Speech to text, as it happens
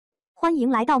欢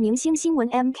迎来到明星新闻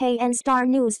MKN Star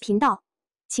News 频道，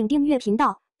请订阅频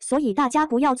道，所以大家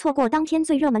不要错过当天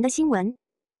最热门的新闻。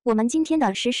我们今天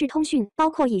的时事通讯包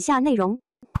括以下内容：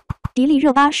迪丽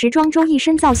热巴时装周一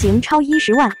身造型超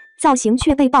10万，造型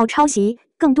却被曝抄袭，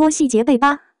更多细节被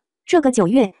扒。这个9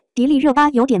月，迪丽热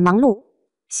巴有点忙碌，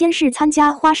先是参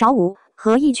加花勺舞，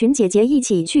和一群姐姐一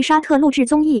起去沙特录制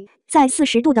综艺，在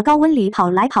40度的高温里跑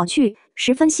来跑去，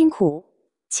十分辛苦。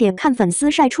且看粉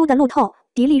丝晒出的路透，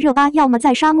迪丽热巴要么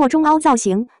在沙漠中凹造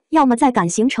型，要么在赶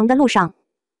行程的路上。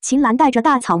秦岚戴着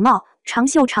大草帽，长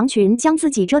袖长裙将自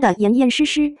己遮得严严实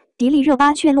实，迪丽热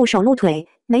巴却露手露腿，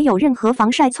没有任何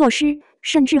防晒措施，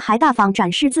甚至还大方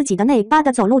展示自己的内八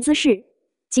的走路姿势。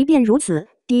即便如此，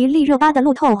迪丽热巴的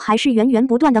路透还是源源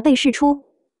不断地被释出。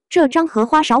这张和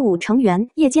花勺舞成员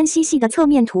夜间嬉戏的侧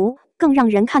面图，更让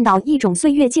人看到一种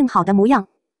岁月静好的模样。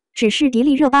只是迪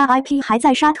丽热巴 IP 还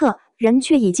在沙特，人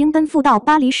却已经奔赴到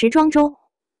巴黎时装周。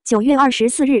9月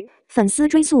24日，粉丝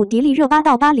追溯迪丽热巴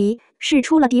到巴黎，释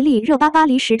出了迪丽热巴巴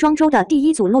黎时装周的第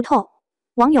一组路透。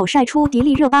网友晒出迪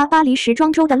丽热巴巴黎时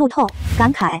装周的路透，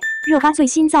感慨热巴最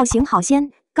新造型好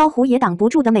仙，高糊也挡不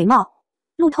住的美貌。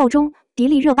路透中，迪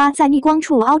丽热巴在逆光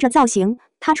处凹着造型，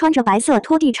她穿着白色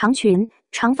拖地长裙，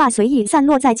长发随意散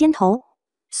落在肩头。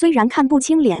虽然看不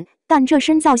清脸，但这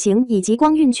身造型以及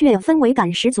光晕却氛围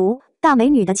感十足，大美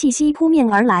女的气息扑面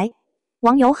而来。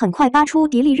网友很快扒出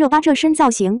迪丽热巴这身造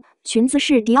型，裙子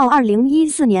是迪奥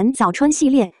2014年早春系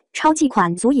列超级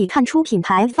款，足以看出品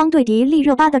牌方对迪丽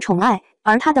热巴的宠爱。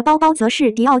而她的包包则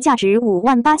是迪奥价值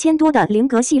58000多的菱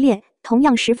格系列，同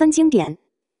样十分经典。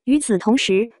与此同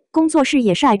时，工作室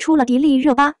也晒出了迪丽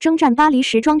热巴征战巴黎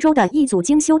时装周的一组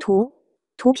精修图。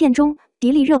图片中，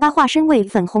迪丽热巴化身为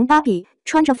粉红芭比，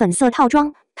穿着粉色套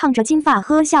装，烫着金发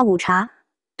喝下午茶。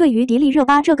对于迪丽热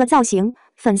巴这个造型，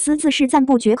粉丝自是赞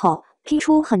不绝口，批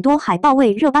出很多海报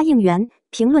为热巴应援，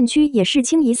评论区也是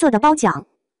清一色的褒奖。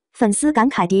粉丝感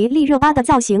慨迪丽热巴的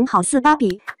造型好似芭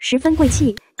比，十分贵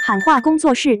气，喊话工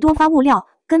作室多发物料，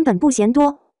根本不嫌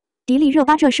多。迪丽热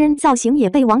巴这身造型也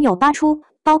被网友扒出，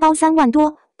包包3万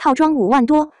多，套装5万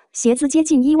多，鞋子接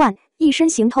近1万，一身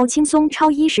行头轻松超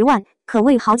10万，可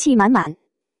谓豪气满满。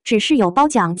只是有褒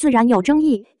奖自然有争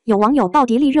议，有网友爆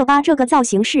迪丽热巴这个造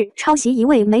型是抄袭一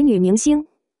位美女明星。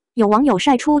有网友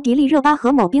晒出迪丽热巴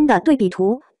和某冰的对比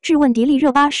图，质问迪丽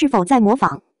热巴是否在模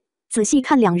仿。仔细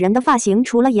看两人的发型，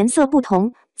除了颜色不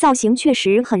同，造型确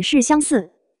实很是相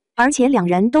似。而且两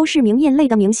人都是明艳类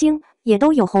的明星，也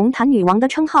都有红毯女王的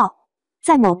称号。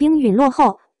在某冰陨落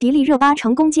后，迪丽热巴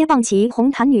成功接棒其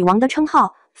红毯女王的称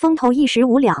号，风头一时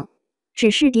无两。只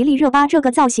是迪丽热巴这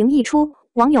个造型一出，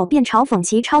网友便嘲讽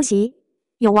其抄袭。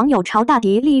有网友嘲大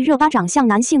迪丽热巴长相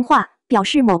男性化，表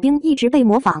示某冰一直被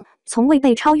模仿，从未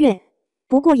被超越。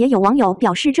不过也有网友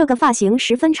表示这个发型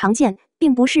十分常见，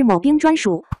并不是某冰专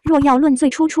属，若要论最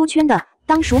初出圈的，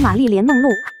当属玛丽莲梦露。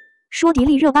说迪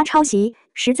丽热巴抄袭，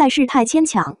实在是太牵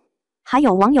强。还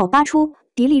有网友扒出，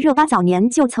迪丽热巴早年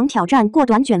就曾挑战过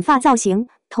短卷发造型，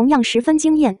同样十分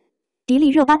惊艳。迪丽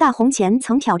热巴大红前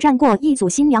曾挑战过一组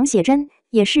新娘写真，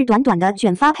也是短短的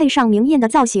卷发配上明艳的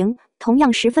造型，同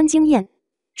样十分惊艳。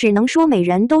只能说每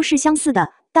人都是相似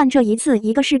的，但这一次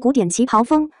一个是古典旗袍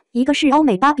风，一个是欧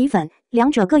美芭比粉，两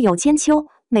者各有千秋，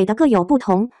美的各有不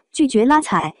同，拒绝拉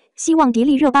踩。希望迪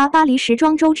丽热巴巴黎时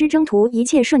装周之征途一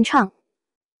切顺畅。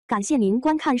感谢您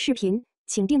观看视频，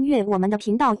请订阅我们的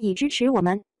频道以支持我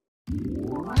们。